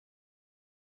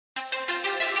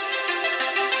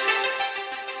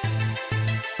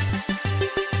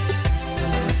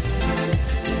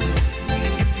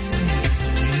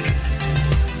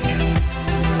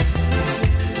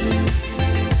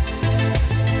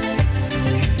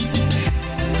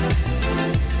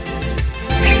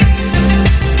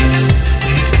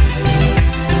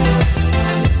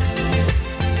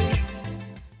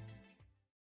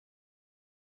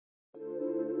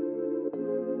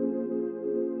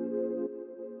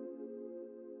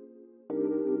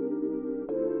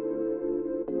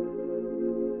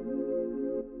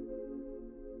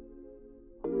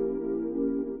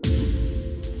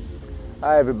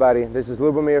Hi everybody, this is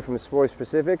Lubomir from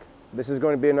SportSpecific. This is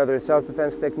going to be another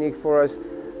self-defense technique for us,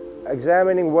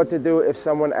 examining what to do if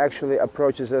someone actually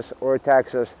approaches us or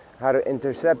attacks us, how to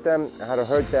intercept them, how to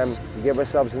hurt them, to give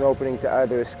ourselves an opening to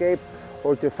either escape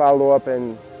or to follow up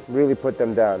and really put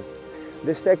them down.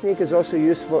 This technique is also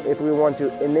useful if we want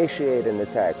to initiate an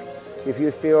attack. If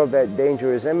you feel that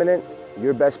danger is imminent,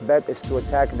 your best bet is to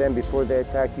attack them before they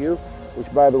attack you,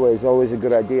 which by the way is always a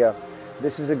good idea.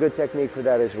 This is a good technique for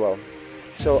that as well.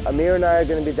 So Amir and I are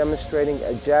going to be demonstrating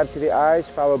a jab to the eyes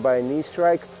followed by a knee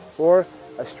strike, or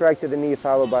a strike to the knee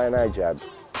followed by an eye jab.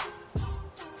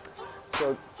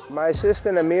 So my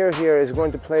assistant Amir here is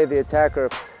going to play the attacker.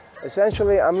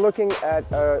 Essentially, I'm looking at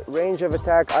a range of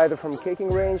attack either from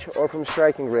kicking range or from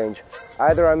striking range.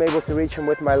 Either I'm able to reach him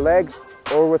with my leg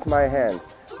or with my hand.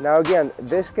 Now again,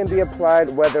 this can be applied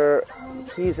whether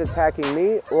he's attacking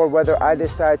me or whether I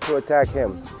decide to attack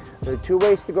him. There are two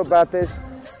ways to go about this.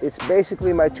 It's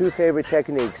basically my two favorite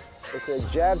techniques. It's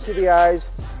a jab to the eyes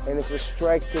and it's a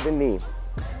strike to the knee.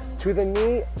 To the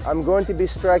knee, I'm going to be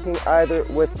striking either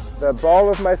with the ball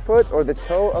of my foot or the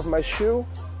toe of my shoe,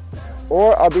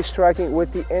 or I'll be striking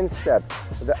with the instep,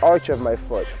 the arch of my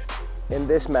foot, in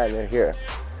this manner here.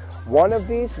 One of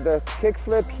these, the kick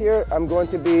flip here, I'm going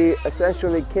to be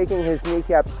essentially kicking his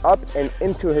kneecap up and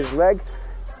into his leg,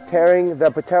 tearing the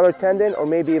patellar tendon or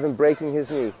maybe even breaking his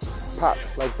knee. Pop,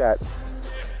 like that.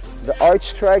 The arch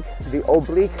strike, the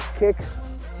oblique kick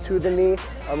to the knee,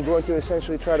 I'm going to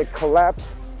essentially try to collapse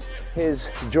his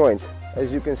joint.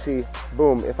 As you can see,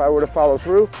 boom. If I were to follow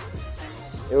through,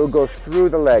 it will go through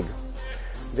the leg.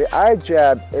 The eye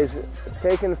jab is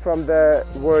taken from the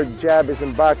word jab is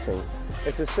in boxing.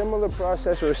 It's a similar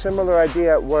process or a similar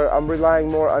idea where I'm relying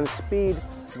more on speed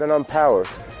than on power.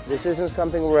 This isn't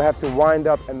something where I have to wind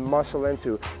up and muscle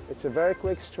into. It's a very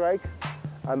quick strike.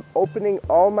 I'm opening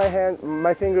all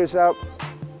my fingers out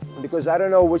because I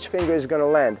don't know which finger is going to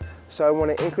land. So I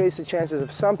want to increase the chances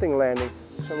of something landing.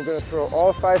 So I'm going to throw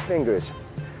all 5 fingers.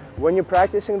 When you're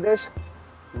practicing this,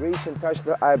 reach and touch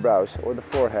the eyebrows or the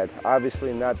forehead,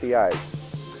 obviously not the eyes.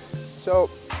 So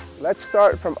let's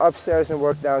start from upstairs and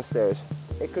work downstairs.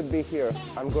 It could be here.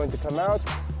 I'm going to come out.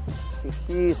 If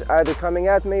he's either coming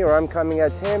at me or I'm coming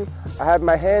at him, I have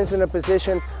my hands in a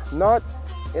position, not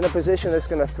in a position that's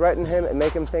going to threaten him and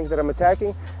make him think that I'm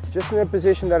attacking, just in a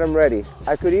position that I'm ready.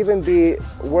 I could even be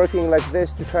working like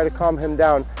this to try to calm him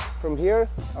down. From here,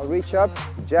 I'll reach up,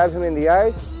 jab him in the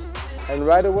eyes, and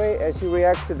right away as he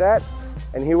reacts to that,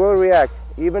 and he will react,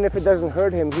 even if it doesn't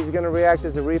hurt him, he's going to react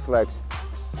as a reflex.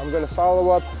 I'm going to follow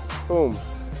up, boom,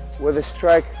 with a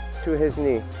strike to his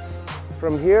knee.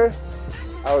 From here,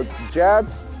 I'll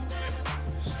jab,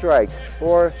 strike,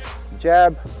 or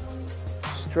jab,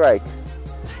 strike.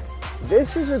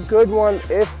 This is a good one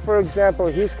if, for example,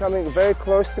 he's coming very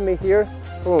close to me here,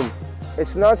 boom.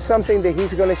 It's not something that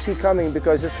he's going to see coming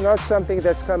because it's not something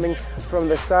that's coming from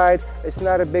the side. It's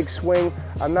not a big swing.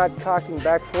 I'm not cocking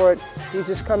back for it. He's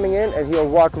just coming in and he'll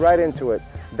walk right into it.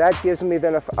 That gives me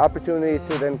then an opportunity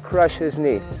to then crush his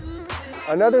knee.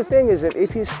 Another thing is that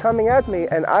if he's coming at me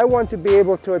and I want to be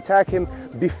able to attack him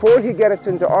before he gets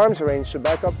into arm's range, so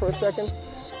back up for a second.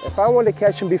 If I want to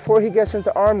catch him before he gets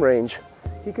into arm range,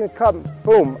 he can come,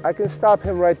 boom, I can stop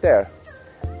him right there.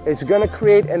 It's going to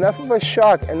create enough of a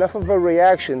shock, enough of a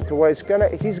reaction to where he's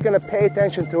going to pay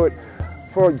attention to it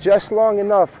for just long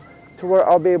enough to where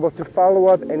I'll be able to follow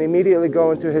up and immediately go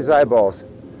into his eyeballs.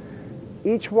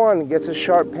 Each one gets a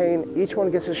sharp pain, each one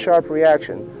gets a sharp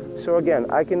reaction. So again,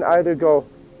 I can either go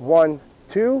 1,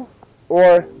 2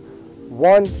 or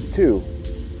 1, 2.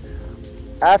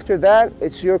 After that,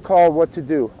 it's your call what to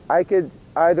do. I could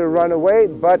either run away,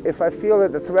 but if I feel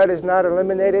that the threat is not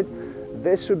eliminated,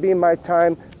 this would be my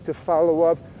time to follow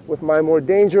up with my more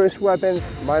dangerous weapons,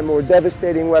 my more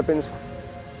devastating weapons,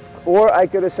 or I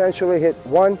could essentially hit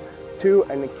 1, 2,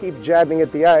 and then keep jabbing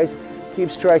at the eyes, keep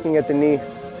striking at the knee.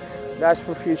 That's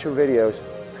for future videos.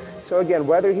 So again,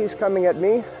 whether he's coming at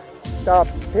me, stop,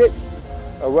 hit,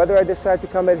 or whether I decide to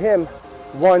come at him,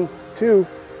 1, 2,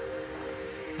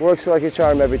 works like a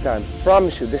charm every time.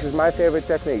 Promise you, this is my favorite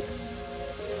technique.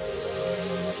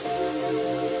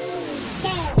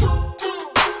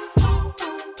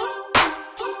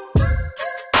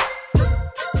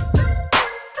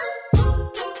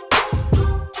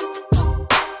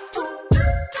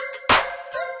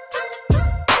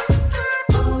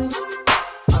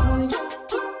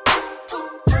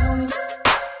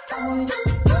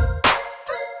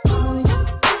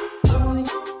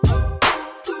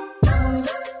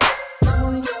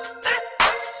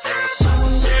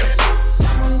 Yeah.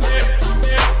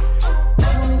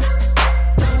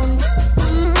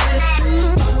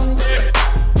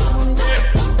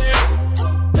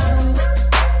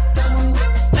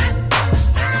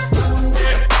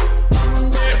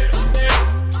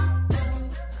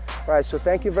 All right, so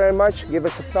thank you very much. Give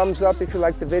us a thumbs up if you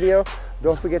liked the video.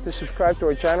 Don't forget to subscribe to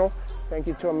our channel. Thank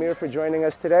you to Amir for joining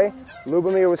us today.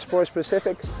 Lubomir with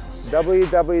SportSpecific,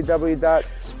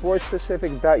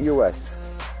 www.SportSpecific.US.